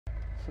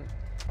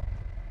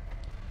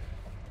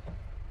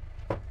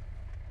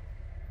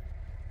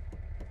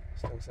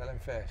Still selling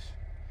fish.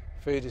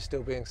 Food is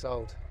still being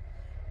sold.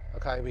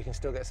 Okay, we can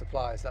still get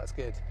supplies, that's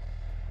good.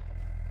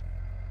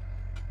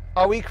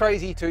 Are we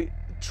crazy to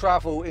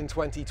travel in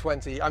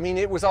 2020? I mean,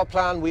 it was our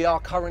plan. We are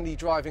currently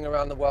driving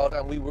around the world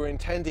and we were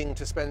intending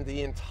to spend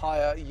the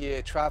entire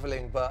year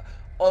traveling, but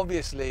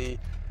obviously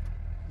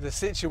the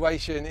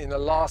situation in the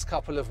last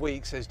couple of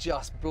weeks has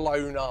just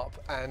blown up,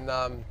 and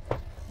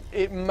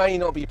it may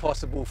not be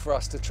possible for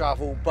us to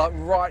travel. But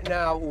right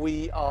now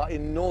we are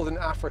in Northern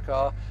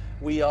Africa.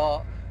 We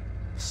are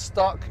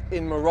stuck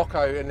in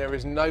Morocco and there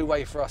is no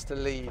way for us to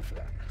leave.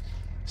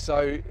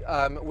 So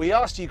we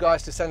asked you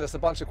guys to send us a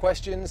bunch of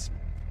questions,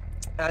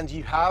 and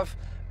you have,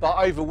 but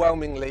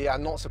overwhelmingly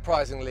and not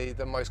surprisingly,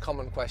 the most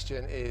common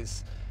question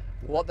is,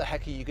 what the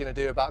heck are you going to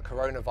do about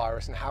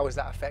coronavirus and how is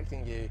that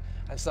affecting you?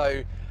 And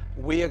so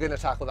we are going to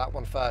tackle that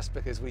one first,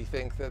 because we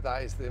think that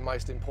that is the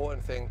most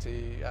important thing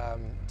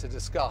to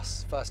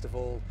discuss. First of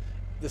all,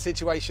 the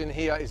situation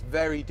here is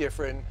very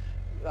different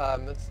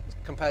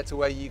compared to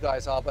where you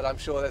guys are, but I'm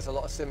sure there's a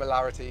lot of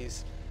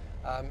similarities.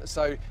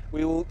 So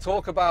we will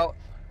talk about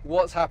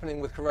what's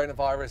happening with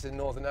coronavirus in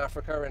Northern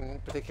Africa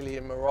and particularly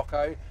in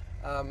Morocco,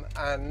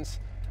 and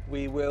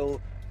we will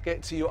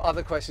get to your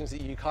other questions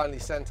that you kindly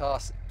sent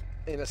us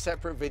in a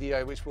separate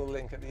video, which we'll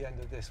link at the end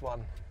of this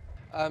one.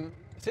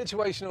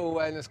 Situational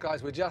awareness,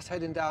 guys. We're just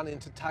heading down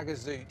into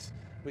Taghazout,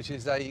 which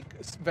is a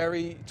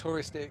very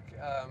touristic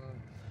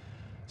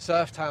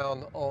surf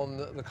town on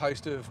the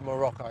coast of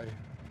Morocco.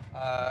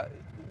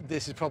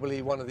 This is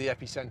probably one of the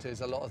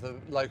epicenters. A lot of the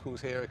locals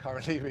here are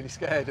currently really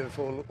scared of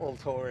all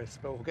tourists,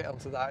 but we'll get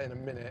onto that in a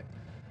minute.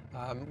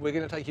 We're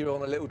going to take you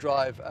on a little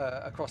drive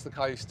across the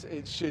coast.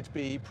 It should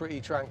be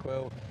pretty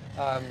tranquil,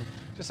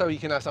 just so you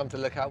can have something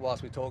to look at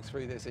whilst we talk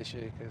through this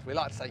issue, because we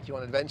like to take you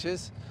on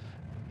adventures,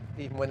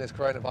 even when there's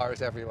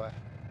coronavirus everywhere.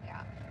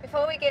 Yeah.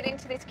 Before we get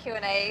into this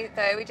Q&A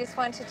though, we just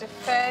wanted to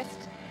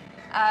first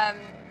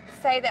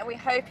say that we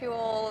hope you're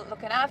all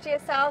looking after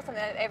yourselves and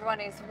that everyone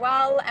is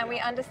well, and we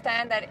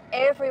understand that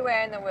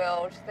everywhere in the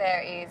world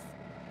there is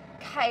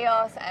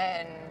chaos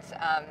and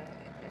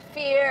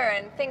fear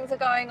and things are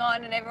going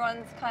on and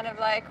everyone's kind of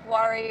like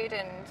worried,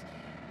 and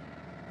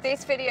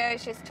this video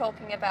is just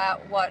talking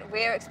about what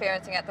we're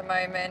experiencing at the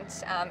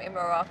moment in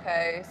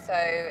Morocco.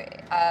 So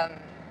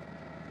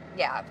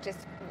yeah,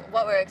 just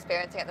what we're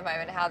experiencing at the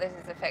moment, how this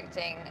is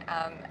affecting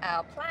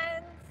our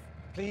plans.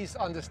 Please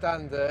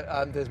understand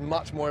that there's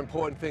much more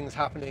important things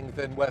happening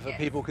than whether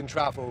people can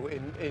travel in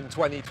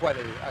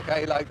 2020,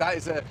 okay? Like, that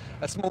is a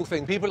small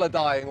thing. People are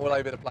dying all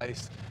over the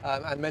place,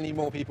 and many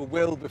more people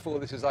will before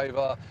this is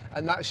over,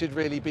 and that should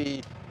really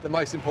be the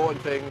most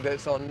important thing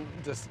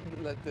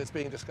that's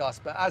being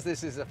discussed. But as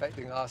this is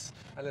affecting us,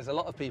 and there's a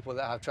lot of people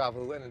that have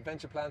travel and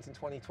adventure plans in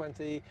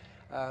 2020,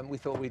 we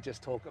thought we'd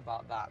just talk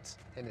about that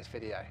in this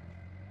video.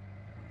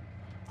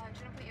 Oh, do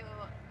you want to put your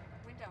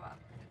window up?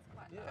 It's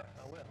quite dark.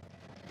 Yeah, I will.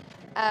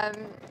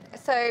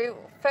 So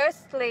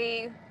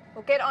firstly,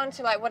 we'll get on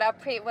to like what our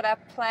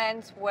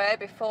plans were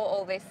before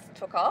all this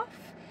took off.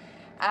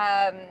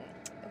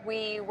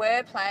 We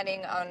were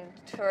planning on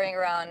touring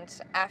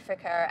around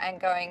Africa and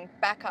going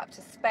back up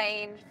to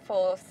Spain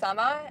for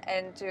summer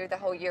and do the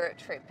whole Europe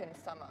trip in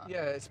summer.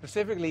 Yeah,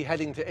 specifically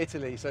heading to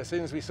Italy. So as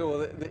soon as we saw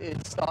that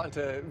it's starting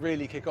to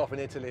really kick off in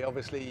Italy,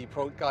 obviously you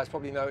guys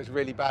probably know it's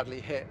really badly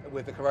hit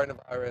with the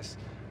coronavirus.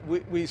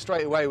 We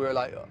straight away we were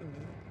like,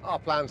 our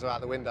plans are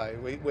out the window.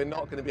 We're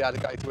not going to be able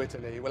to go to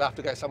Italy. We'll have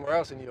to go somewhere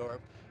else in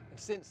Europe. And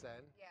since then,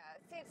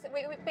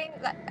 we've been,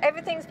 like,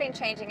 everything's been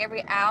changing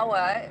every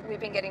hour. We've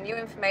been getting new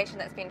information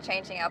that's been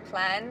changing our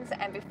plans,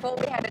 and before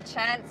we had a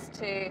chance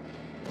to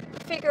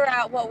figure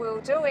out what we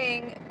were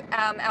doing,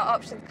 our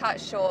options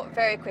cut short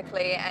very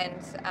quickly, and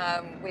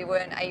we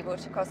weren't able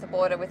to cross the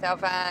border with our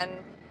van.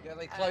 Yeah,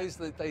 they closed,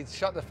 they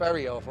shut the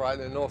ferry off right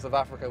in the north of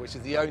Africa, which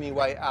is the only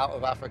way out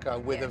of Africa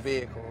with a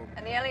vehicle.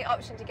 And the only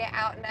option to get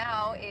out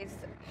now is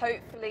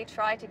hopefully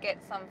try to get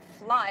some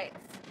flights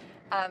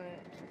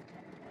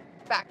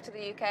back to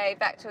the UK,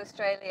 back to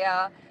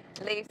Australia,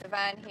 leave the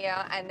van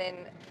here, and then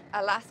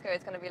Alaska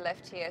is going to be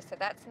left here. So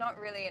that's not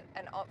really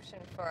an option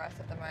for us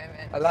at the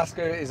moment.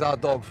 Alaska is our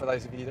dog, for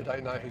those of you that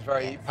don't know, who's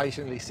very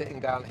patiently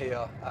sitting down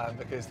here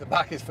because the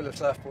back is full of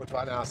surfboards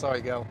right now.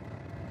 Sorry, girl.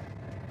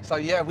 So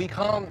yeah, we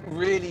can't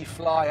really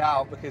fly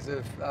out because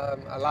of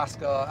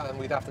Alaska, and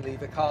we'd have to leave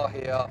the car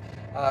here.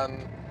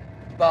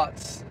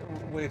 But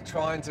we're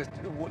trying to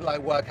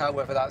work out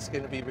whether that's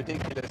going to be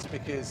ridiculous,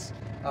 because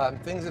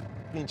things have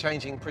been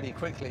changing pretty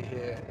quickly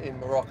here in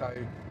Morocco.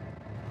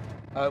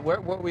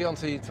 What are we on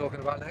to talking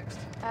about next?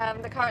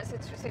 The current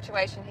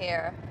situation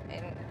here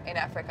in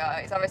Africa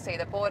is obviously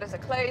the borders are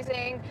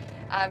closing.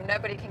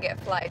 Nobody can get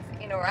flights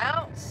in or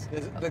out.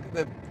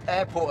 The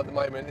airport at the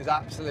moment is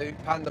absolute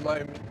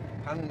pandemonium.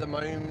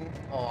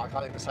 Oh, I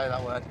can't even say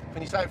that word.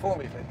 Can you say it for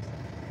me,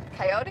 please?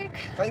 Chaotic.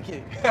 Thank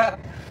you.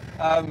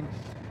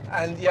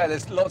 And yeah,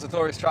 there's lots of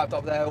tourists trapped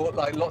up there,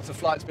 like lots of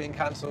flights being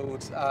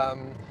cancelled,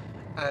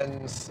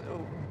 and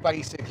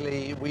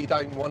basically we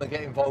don't want to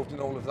get involved in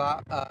all of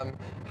that.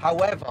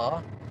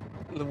 However,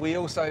 we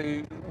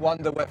also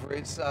wonder whether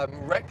it's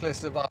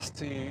reckless of us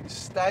to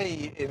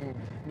stay in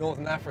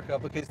Northern Africa,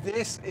 because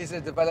this is a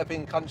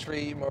developing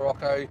country,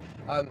 Morocco.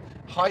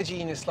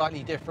 Hygiene is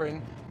slightly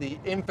different. The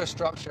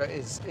infrastructure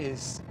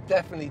is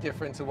definitely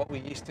different to what we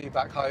used to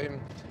back home.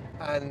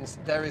 And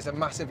there is a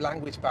massive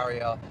language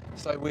barrier.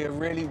 So we're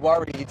really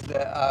worried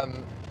that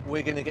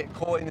we're going to get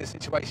caught in a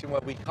situation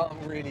where we can't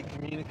really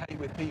communicate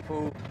with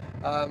people,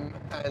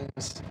 and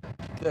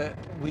that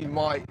we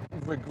might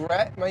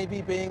regret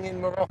maybe being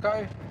in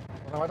Morocco.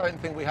 Well, I don't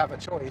think we have a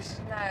choice.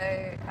 No,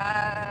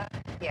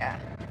 yeah.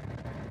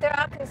 There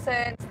are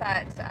concerns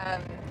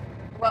that,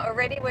 well,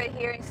 already we're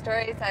hearing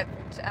stories that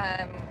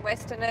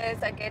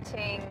Westerners are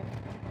getting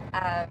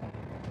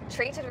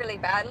treated really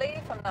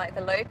badly from like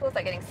the locals.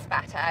 They're getting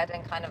spat at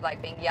and kind of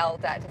like being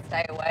yelled at to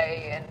stay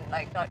away and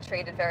like not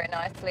treated very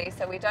nicely.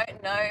 So we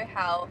don't know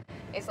how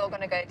it's all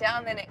going to go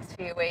down the next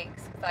few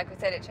weeks. Like we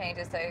said, it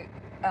changes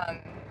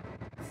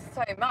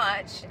so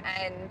much,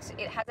 and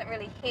it hasn't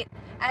really hit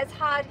as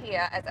hard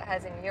here as it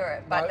has in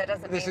Europe, but that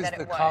doesn't mean that it won't.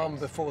 This is the calm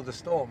before the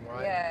storm,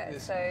 right? Yeah,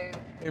 so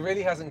it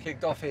really hasn't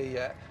kicked off here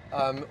yet,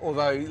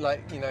 although,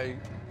 like, you know,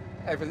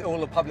 all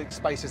the public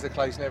spaces are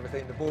closed and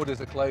everything, the borders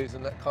are closed,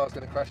 and that car's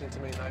going to crash into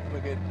me. No,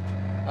 we're good.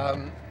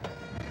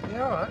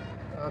 Yeah, all right.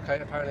 Okay,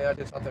 apparently I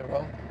did something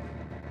wrong.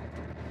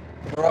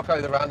 In Morocco,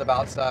 the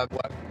roundabouts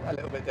work a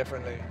little bit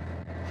differently.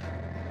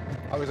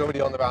 I was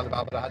already on the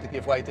roundabout, but I had to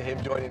give way to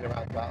him joining the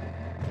roundabout.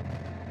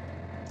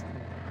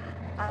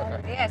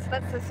 Okay. Yeah, so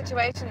that's the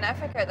situation in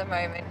Africa at the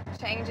moment,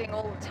 changing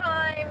all the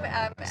time.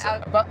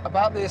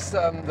 About this,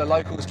 the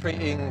locals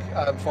treating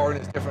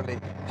foreigners differently.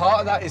 Part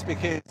of that is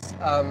because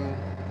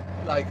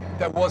like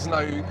there was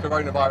no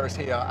coronavirus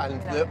here,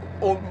 and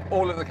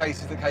all of the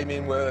cases that came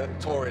in were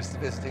tourists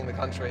visiting the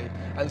country,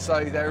 and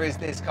so there is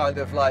this kind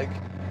of like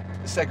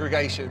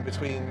segregation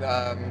between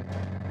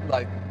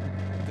like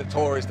the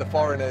tourists, the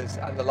foreigners,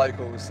 and the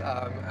locals,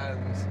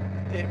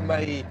 and it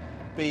may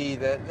be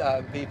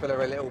that people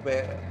are a little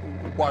bit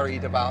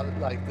worried about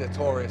like the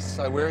tourists,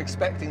 so we're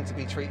expecting to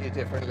be treated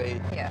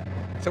differently. Yeah.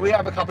 So we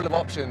have a couple of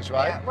options,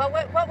 right? Yeah. Well,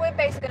 what we're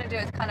basically going to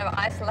do is kind of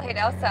isolate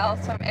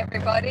ourselves from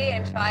everybody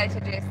and try to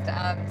just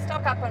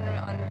stock up on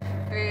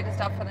food and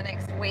stuff for the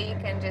next week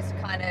and just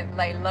kind of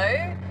lay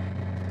low.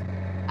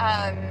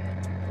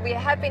 We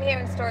have been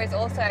hearing stories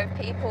also of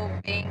people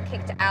being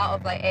kicked out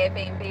of like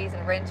Airbnbs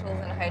and rentals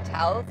and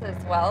hotels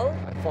as well.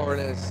 And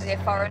foreigners. They're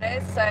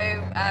foreigners, so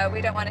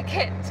we don't want to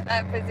get to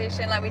that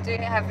position. Like, we do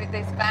have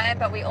this van,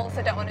 but we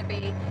also don't want to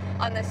be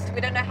on the. We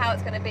don't know how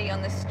it's going to be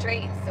on the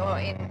streets or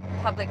in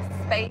public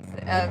space.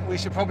 We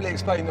should probably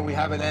explain that we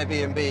have an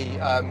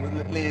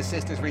Airbnb. Leah's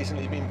sister's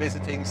recently been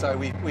visiting, so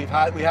we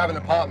have an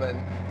apartment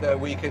that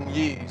we can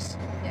use.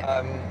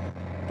 Yeah.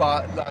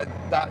 But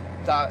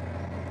that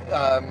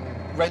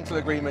rental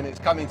agreement is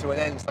coming to an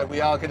end, so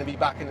we are going to be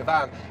back in the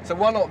van. So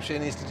one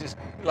option is to just,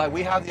 like,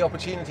 we have the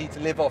opportunity to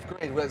live off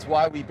grid. That's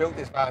why we built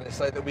this van, is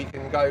so that we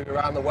can go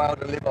around the world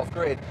and live off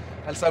grid.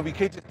 And so we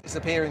could just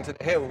disappear into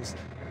the hills,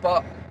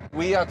 but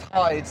we are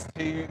tied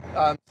to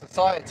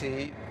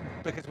society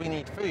because we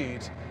need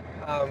food.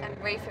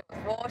 And refill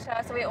with water,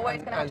 so we're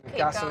always going to have to keep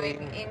gasoline.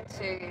 going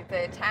into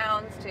the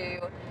towns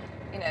to,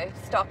 you know,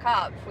 stock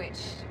up, which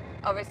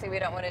obviously we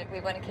don't want to.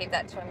 We want to keep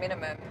that to a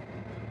minimum.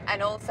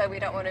 And also we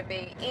don't want to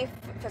be, if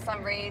for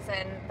some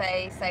reason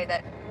they say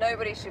that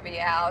nobody should be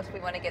out, we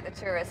want to get the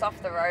tourists off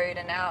the road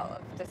and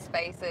out of the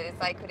spaces,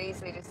 they could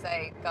easily just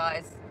say,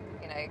 guys,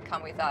 you know,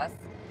 come with us,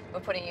 we're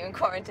putting you in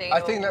quarantine.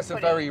 I think that's a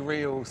very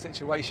real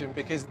situation,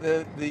 because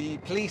the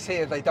police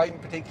here, they don't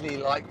particularly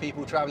like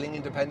people travelling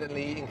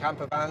independently in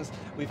camper vans.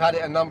 We've had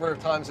it a number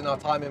of times in our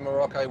time in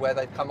Morocco where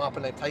they've come up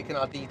and they've taken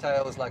our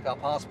details, like our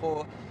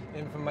passport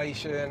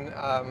information.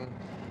 And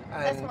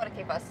that's more to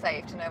keep us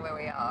safe, to know where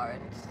we are.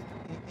 And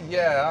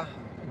yeah,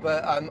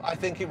 but I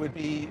think it would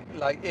be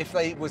like if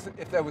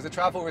there was a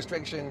travel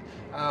restriction,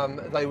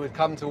 they would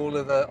come to all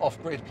of the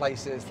off-grid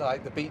places,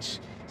 like the beach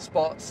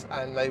spots,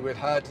 and they would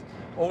herd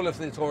all of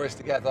the tourists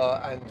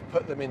together and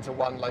put them into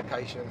one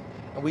location.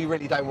 And we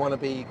really don't want to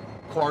be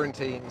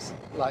quarantined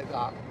like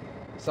that.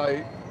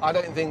 So I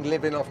don't think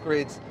living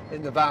off-grid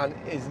in the van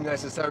is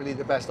necessarily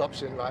the best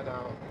option right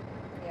now.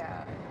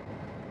 yeah.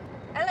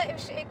 And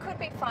it could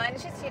be fine,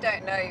 it's just you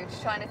don't know. You're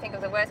just trying to think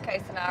of the worst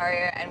case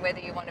scenario and whether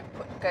you want to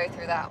go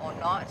through that or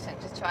not, and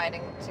just trying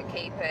to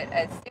keep it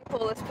as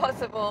simple as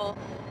possible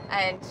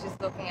and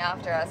just looking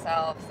after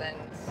ourselves. And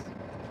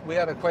we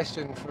had a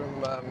question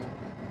from,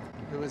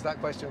 who was that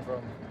question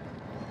from?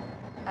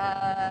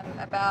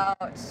 About...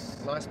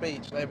 Nice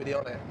beach, nobody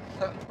on it.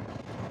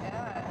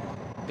 yeah.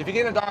 If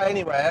you're going to die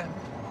anywhere,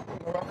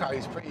 Morocco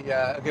is pretty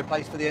a good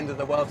place for the end of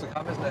the world to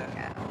come, isn't it?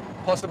 Yeah.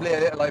 Possibly a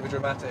little over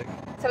dramatic.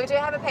 So we do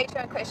have a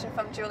Patreon question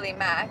from Julie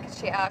Mack.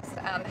 She asked,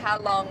 how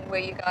long were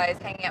you guys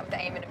hanging out with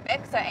Eamon and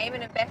Beck? So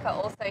Eamon and Beck are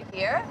also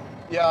here.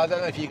 Yeah, I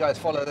don't know if you guys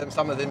follow them.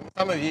 Some of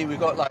you, we've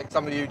got like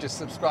some of you just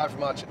subscribe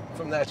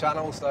from their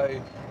channel.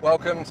 So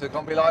welcome to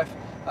Kombi Life.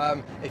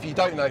 If you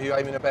don't know who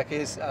Eamon and Beck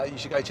is, you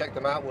should go check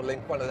them out. We'll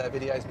link one of their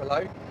videos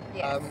below.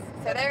 Yes.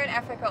 So they're in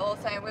Africa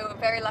also, and we were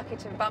very lucky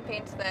to bump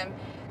into them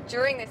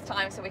during this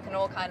time, so we can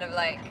all kind of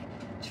like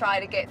try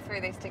to get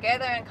through this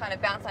together and kind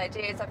of bounce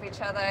ideas off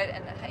each other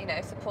and, you know,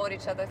 support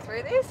each other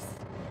through this.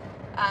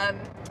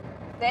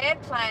 Their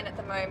plan at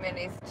the moment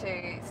is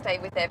to stay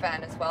with their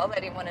van as well. They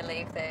didn't want to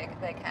leave their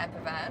camper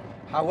van.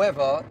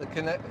 However,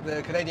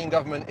 the Canadian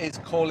government is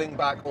calling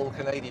back all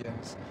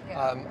Canadians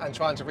and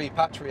trying to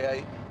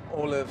repatriate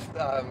all of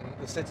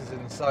the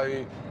citizens.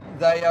 So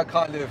they are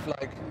kind of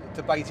like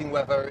debating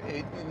whether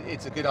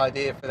it's a good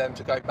idea for them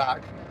to go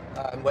back,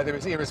 whether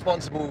it's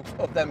irresponsible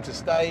of them to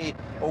stay,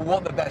 or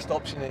what the best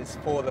option is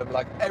for them.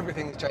 Like,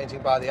 everything is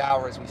changing by the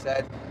hour, as we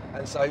said,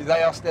 and so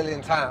they are still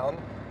in town.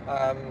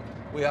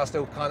 We are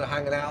still kind of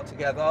hanging out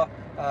together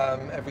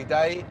every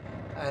day,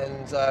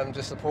 and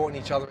just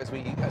supporting each other as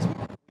we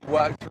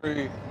work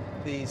through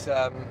these,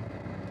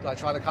 like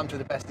trying to come to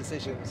the best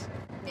decisions.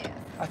 Yes.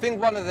 I think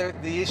one of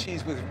the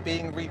issues with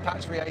being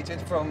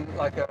repatriated from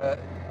like a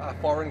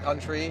foreign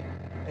country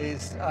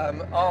is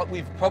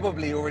we've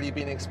probably already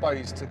been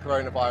exposed to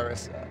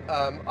coronavirus.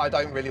 I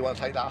don't really want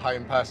to take that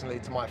home personally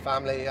to my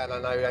family, and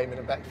I know Eamon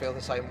and Beck feel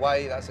the same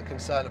way. That's a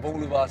concern of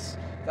all of us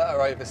that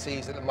are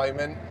overseas at the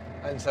moment.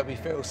 And so we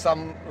feel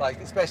some,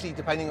 like, especially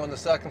depending on the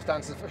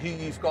circumstances for who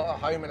you've got at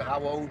home and how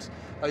old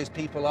those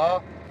people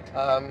are,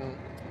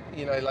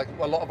 you know, like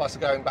a lot of us are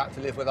going back to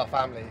live with our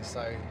families,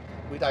 so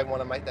we don't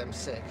want to make them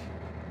sick,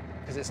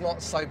 because it's not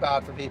so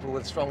bad for people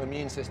with strong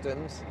immune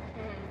systems,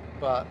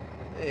 but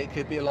it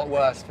could be a lot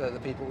worse for the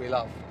people we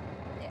love.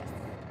 Yes.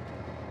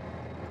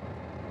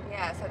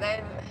 Yeah, so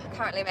they're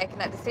currently making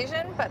that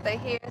decision, but they're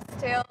here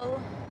still,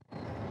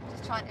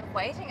 just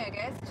waiting, I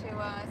guess, to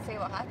see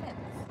what happens.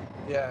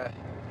 Yeah.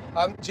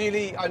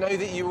 Julie, I know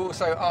that you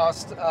also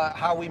asked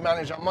how we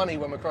manage our money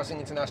when we're crossing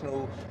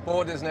international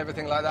borders and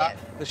everything like that.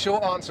 Yes. The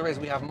short answer is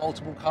we have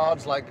multiple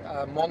cards like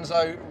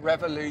Monzo,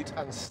 Revolut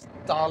and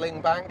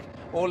Starling Bank,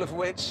 all of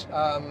which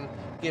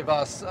give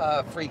us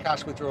free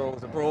cash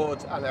withdrawals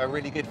abroad, and are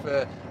really good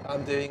for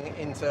doing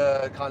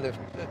inter kind of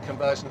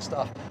conversion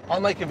stuff. I'll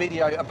make a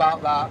video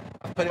about that.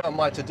 I've put it on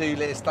my to-do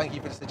list. Thank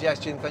you for the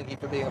suggestion. Thank you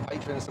for being a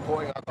patron and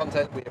supporting our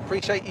content. We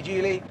appreciate you,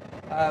 Julie.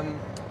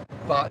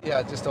 But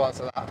yeah, just to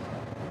answer that.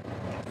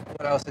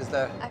 What else is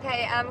there?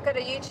 Okay, I've got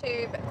a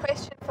YouTube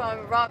question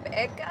from Rob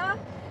Edgar.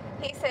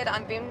 He said,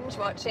 I'm binge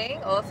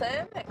watching.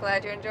 Awesome.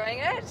 Glad you're enjoying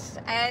it.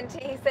 And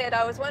he said,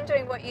 I was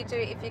wondering what you do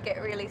if you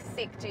get really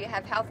sick. Do you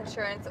have health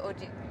insurance, or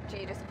do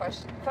you just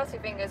cross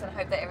your fingers and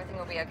hope that everything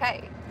will be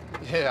okay?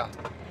 Yeah.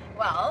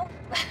 Well,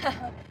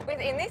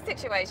 in this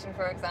situation,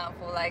 for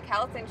example, like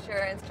health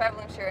insurance,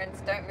 travel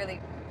insurance don't really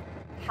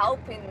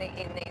help in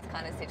these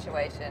kind of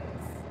situations.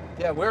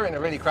 Yeah, we're in a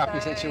really crappy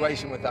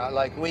situation with that.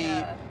 Like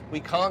we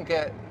can't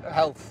get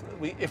health.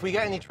 If we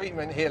get any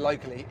treatment here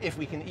locally, if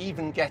we can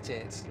even get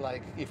it,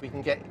 like if we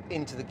can get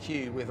into the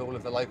queue with all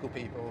of the local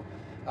people,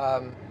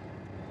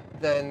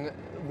 then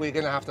we're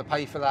going to have to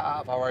pay for that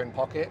out of our own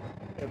pocket.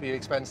 It'll be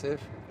expensive.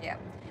 Yeah,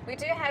 we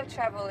do have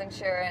travel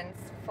insurance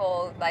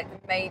for like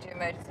major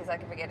emergencies,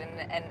 like if we get in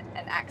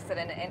an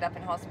accident and end up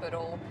in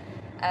hospital,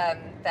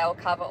 they'll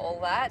cover all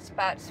that.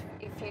 But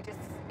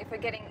if we're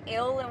getting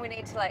ill and we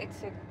need to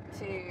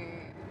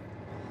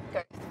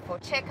go for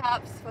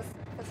checkups for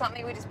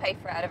something, we just pay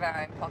for it out of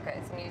our own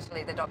pockets, and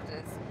usually the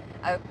doctors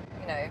are,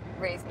 you know,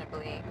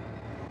 reasonably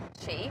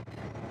cheap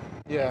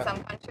in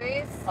some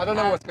countries. I don't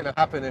know what's going to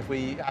happen if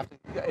we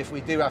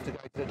do have to go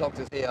to the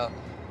doctors here.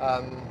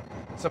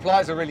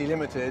 Supplies are really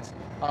limited.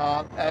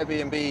 Our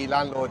Airbnb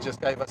landlord just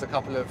gave us a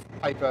couple of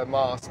paper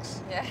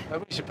masks. Yeah.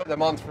 We should put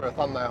them on for a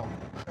thumbnail.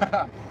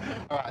 All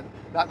right,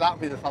 that'll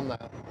be the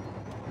thumbnail.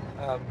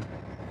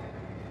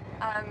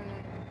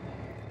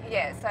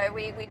 Yeah, so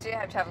we do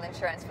have travel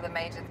insurance for the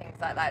major things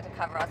like that to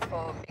cover us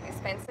for big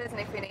expenses, and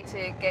if we need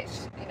to get,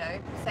 you know,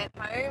 sent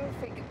home,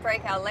 if we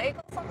break our leg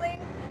or something.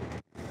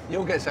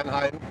 You'll get sent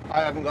home.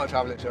 I haven't got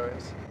travel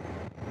insurance.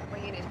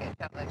 Well, you need to get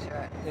travel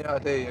insurance. Yeah, I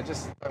do. I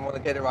just don't want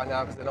to get it right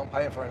now because they're not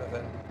paying for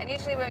anything. And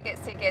usually when we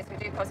get sick, yes, we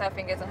do cross our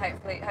fingers and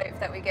hope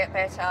that we get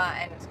better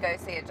and go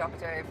see a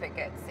doctor if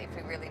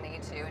we really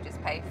need to, and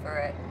just pay for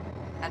it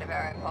out of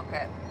our own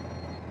pocket.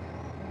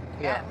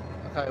 Yeah.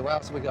 Okay, what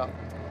else have we got?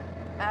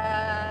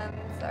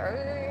 Sorry.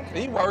 Are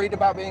you worried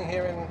about being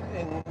here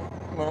in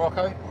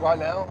Morocco right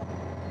now?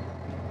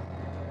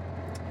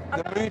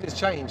 The mood has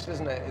changed,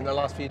 isn't it, in the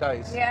last few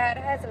days? Yeah, it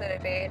has a little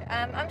bit.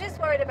 I'm just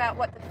worried about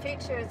what the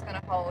future is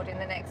going to hold in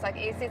the next, like,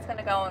 is this going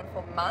to go on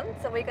for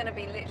months? Are we going to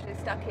be literally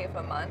stuck here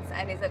for months?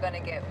 And is it going to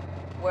get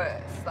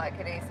worse like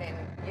it is in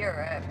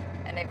Europe?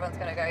 And everyone's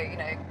going to go, you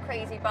know,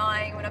 crazy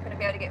buying. We're not going to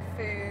be able to get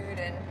food.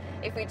 And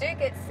if we do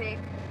get sick,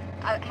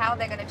 how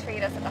they're going to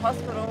treat us at the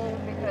hospital,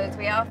 because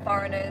we are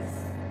foreigners,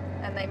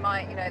 and they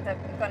might, you know, they're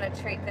going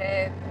to treat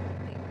their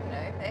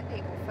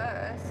people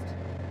first.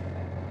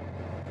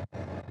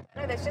 I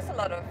know there's just a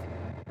lot of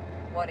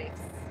what ifs.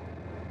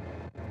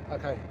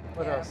 Okay,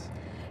 what else?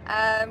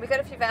 We've got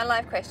a few van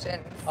life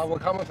questions. Oh, we'll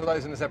come on to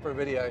those in a separate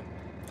video.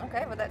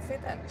 Okay, well that's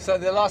it then. So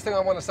the last thing I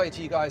want to say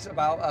to you guys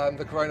about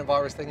the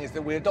coronavirus thing is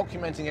that we're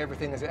documenting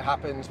everything as it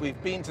happens.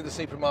 We've been to the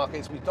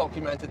supermarkets, we've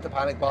documented the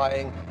panic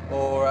buying,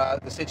 or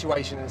the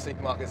situation in the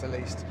supermarkets at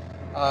least,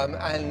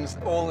 and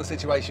all the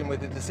situation with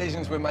the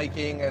decisions we're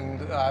making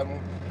and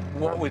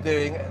what we're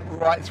doing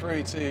right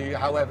through to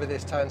however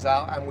this turns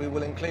out, and we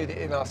will include it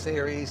in our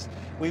series.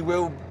 We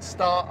will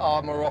start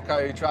our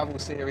Morocco travel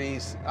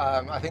series.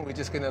 I think we're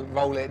just going to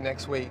roll it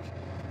next week.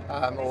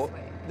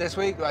 This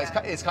week? Well,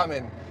 Yeah. it's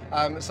coming.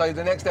 So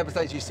the next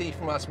episodes you see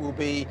from us will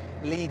be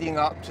leading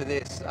up to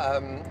this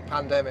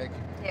pandemic.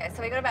 Yeah,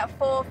 so we've got about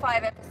 4 or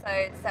 5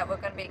 episodes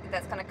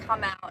that's going to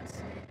come out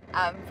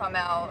from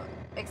our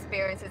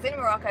experiences in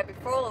Morocco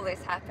before all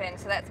this happened.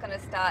 So that's going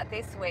to start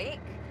this week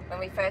when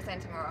we first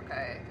enter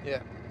Morocco. Yeah.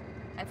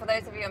 And for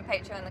those of you on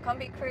Patreon, the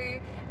Kombi Crew,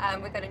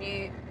 we've got a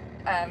new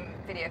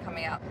video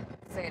coming up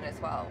soon as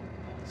well.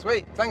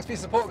 Sweet. Thanks for your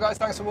support, guys.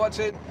 Thanks for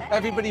watching.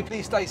 Everybody,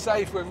 please stay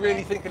safe. We're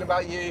really thinking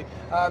about you.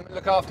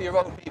 Look after your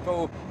old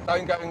people.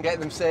 Don't go and get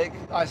them sick.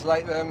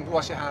 Isolate them.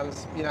 Wash your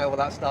hands. You know, all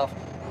that stuff.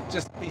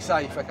 Just be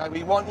safe, okay?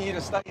 We want you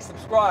to stay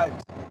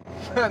subscribed,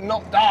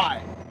 not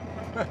die.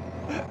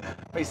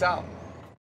 Peace out.